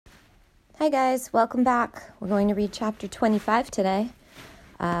Hi guys, welcome back. We're going to read chapter 25 today.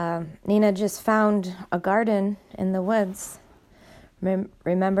 Nina just found a garden in the woods.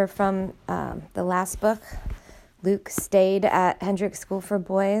 Remember from the last book, Luke stayed at Hendrick School for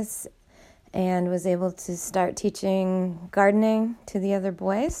Boys and was able to start teaching gardening to the other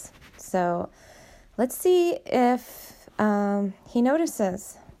boys. So let's see if he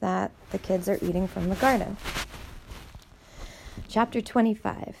notices that the kids are eating from the garden. Chapter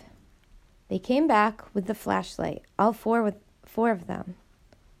 25. They came back with the flashlight, all four of them.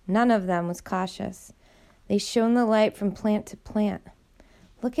 None of them was cautious. They shone the light from plant to plant.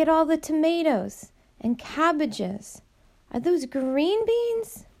 Look at all the tomatoes and cabbages. Are those green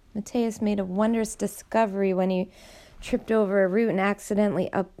beans? Mateus made a wondrous discovery when he tripped over a root and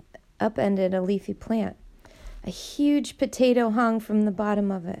accidentally upended a leafy plant. A huge potato hung from the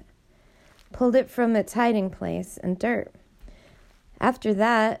bottom of it, pulled it from its hiding place in dirt. After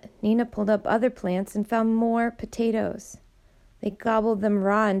that, Nina pulled up other plants and found more potatoes. They gobbled them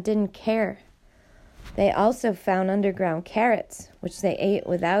raw and didn't care. They also found underground carrots, which they ate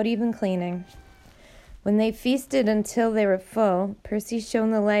without even cleaning. When they feasted until they were full, Percy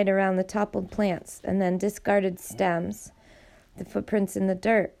shone the light around the toppled plants and then discarded stems, the footprints in the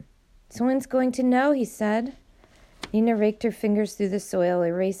dirt. "Someone's going to know," he said. Nina raked her fingers through the soil,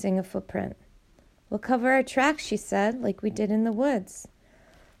 erasing a footprint. "We'll cover our tracks," she said, "like we did in the woods."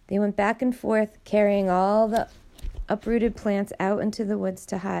 They went back and forth, carrying all the uprooted plants out into the woods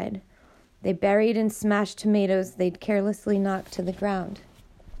to hide. They buried and smashed tomatoes they'd carelessly knocked to the ground.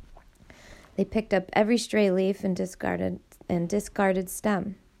 They picked up every stray leaf and discarded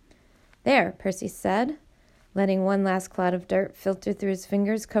stem. "There," Percy said, letting one last clod of dirt filter through his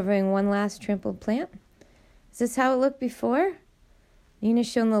fingers, covering one last trampled plant. "Is this how it looked before?" Nina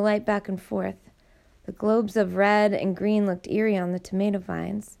shone the light back and forth. The globes of red and green looked eerie on the tomato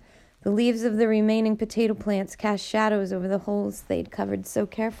vines. The leaves of the remaining potato plants cast shadows over the holes they'd covered so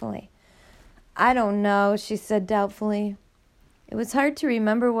carefully. "I don't know," she said doubtfully. It was hard to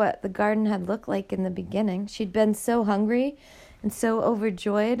remember what the garden had looked like in the beginning. She'd been so hungry and so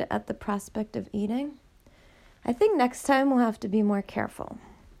overjoyed at the prospect of eating. "I think next time we'll have to be more careful."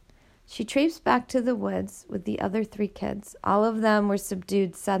 She traipsed back to the woods with the other three kids. All of them were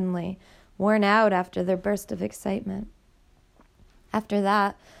subdued suddenly, worn out after their burst of excitement. After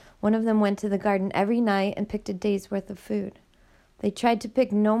that, one of them went to the garden every night and picked a day's worth of food. They tried to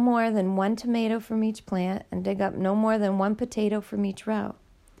pick no more than one tomato from each plant and dig up no more than one potato from each row.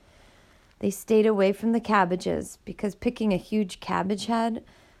 They stayed away from the cabbages because picking a huge cabbage head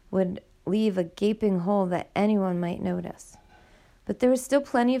would leave a gaping hole that anyone might notice. But there was still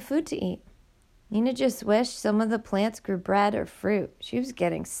plenty of food to eat. Nina just wished some of the plants grew bread or fruit. She was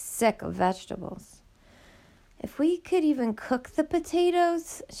getting sick of vegetables. "If we could even cook the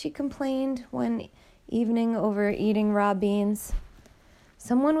potatoes," she complained one evening over eating raw beans.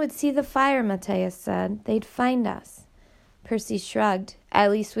 "Someone would see the fire," Mateus said. "They'd find us." Percy shrugged.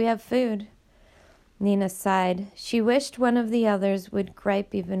 "At least we have food." Nina sighed. She wished one of the others would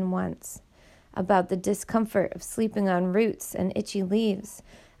gripe even once about the discomfort of sleeping on roots and itchy leaves,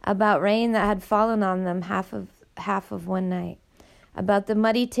 about rain that had fallen on them half of one night, about the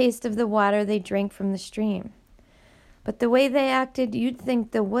muddy taste of the water they drank from the stream. But the way they acted, you'd think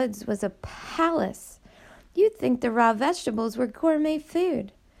the woods was a palace. You'd think the raw vegetables were gourmet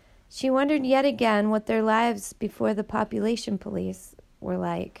food. She wondered yet again what their lives before the population police were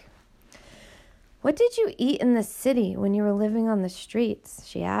like. "What did you eat in the city when you were living on the streets?"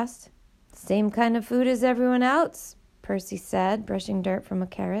 she asked. "Same kind of food as everyone else," Percy said, brushing dirt from a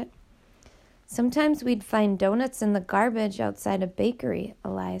carrot. "Sometimes we'd find donuts in the garbage outside a bakery,"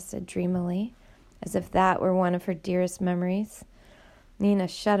 Elias said dreamily, as if that were one of her dearest memories. Nina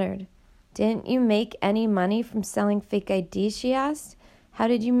shuddered. "Didn't you make any money from selling fake IDs?" she asked. "How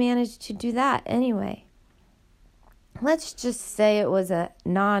did you manage to do that anyway?" "Let's just say it was a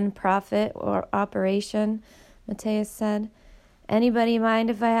non-profit or operation," Mateus said. "Anybody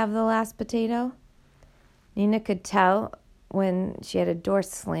mind if I have the last potato?" Nina could tell when she had a door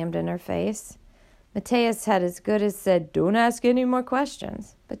slammed in her face. Mateus had as good as said, "Don't ask any more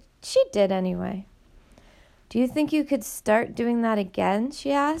questions," but she did anyway. "Do you think you could start doing that again?"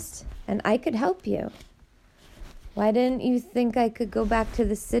 she asked. "And I could help you." "Why didn't you think I could go back to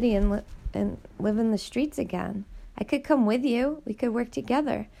the city and live in the streets again? I could come with you. We could work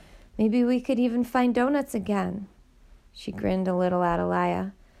together. Maybe we could even find donuts again." She grinned a little at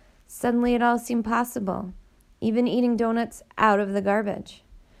Elia. Suddenly it all seemed possible, even eating donuts out of the garbage.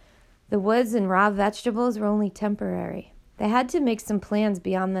 The woods and raw vegetables were only temporary. They had to make some plans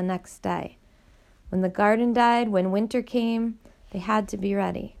beyond the next day. When the garden died, when winter came, they had to be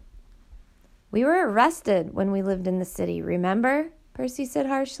ready. We were arrested when we lived in the city, remember? Percy said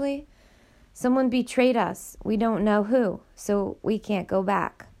harshly. Someone betrayed us. We don't know who, so we can't go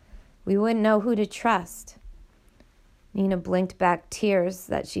back. We wouldn't know who to trust. Nina blinked back tears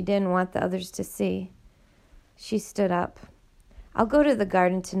that she didn't want the others to see. She stood up. I'll go to the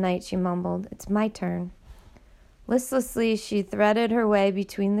garden tonight, she mumbled. It's my turn. Listlessly, she threaded her way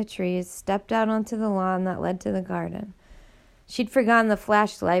between the trees, stepped out onto the lawn that led to the garden. She'd forgotten the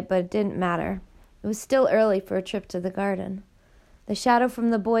flashlight, but it didn't matter. It was still early for a trip to the garden. The shadow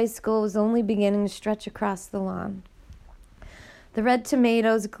from the boys' school was only beginning to stretch across the lawn. The red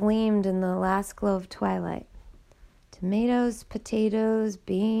tomatoes gleamed in the last glow of twilight. Tomatoes, potatoes,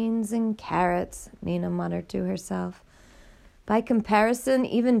 beans, and carrots, Nina muttered to herself. By comparison,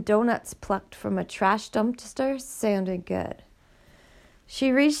 even donuts plucked from a trash dumpster sounded good.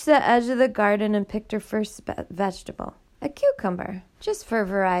 She reached the edge of the garden and picked her first vegetable, a cucumber, just for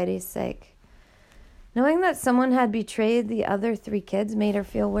variety's sake. Knowing that someone had betrayed the other 3 kids made her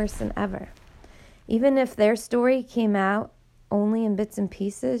feel worse than ever. Even if their story came out only in bits and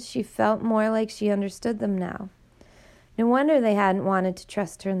pieces, she felt more like she understood them now. No wonder they hadn't wanted to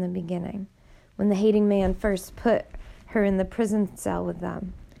trust her in the beginning, when the hating man first put her in the prison cell with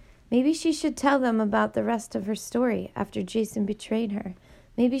them. Maybe she should tell them about the rest of her story after Jason betrayed her.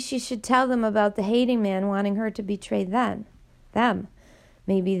 Maybe she should tell them about the hating man wanting her to betray them.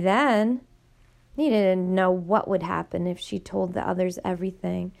 Maybe then Nina didn't know what would happen if she told the others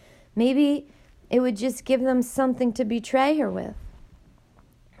everything. Maybe it would just give them something to betray her with.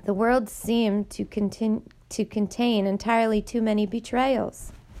 The world seemed to contain entirely too many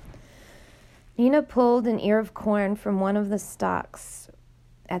betrayals. Nina pulled an ear of corn from one of the stalks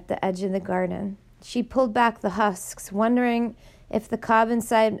at the edge of the garden. She pulled back the husks, wondering if the cob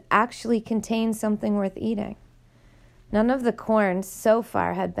inside actually contained something worth eating. None of the corn so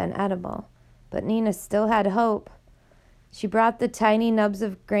far had been edible, but Nina still had hope. She brought the tiny nubs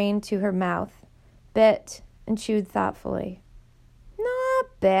of grain to her mouth, bit, and chewed thoughtfully.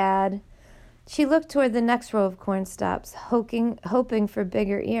 Not bad. She looked toward the next row of corn stalks, hoping for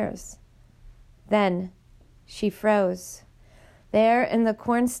bigger ears. Then she froze. There in the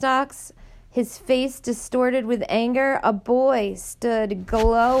corn stalks, his face distorted with anger, a boy stood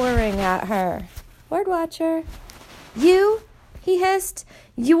glowering at her. Word watcher. You? He hissed.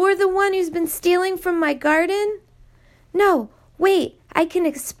 You're the one who's been stealing from my garden? No, wait, I can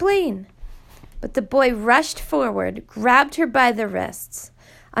explain. But the boy rushed forward, grabbed her by the wrists.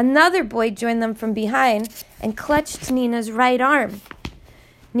 Another boy joined them from behind and clutched Nina's right arm.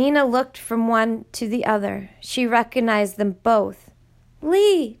 Nina looked from one to the other. She recognized them both.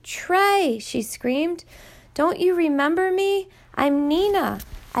 Lee, Trey, she screamed. Don't you remember me? I'm Nina.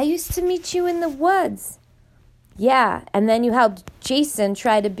 I used to meet you in the woods. Yeah, and then you helped Jason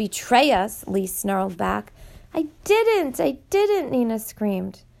try to betray us, Lee snarled back. I didn't, Nina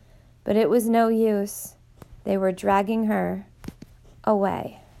screamed. But it was no use. They were dragging her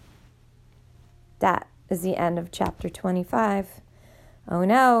away. That is the end of chapter 25. Oh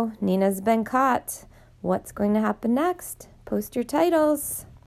no, Nina's been caught. What's going to happen next? Post your titles.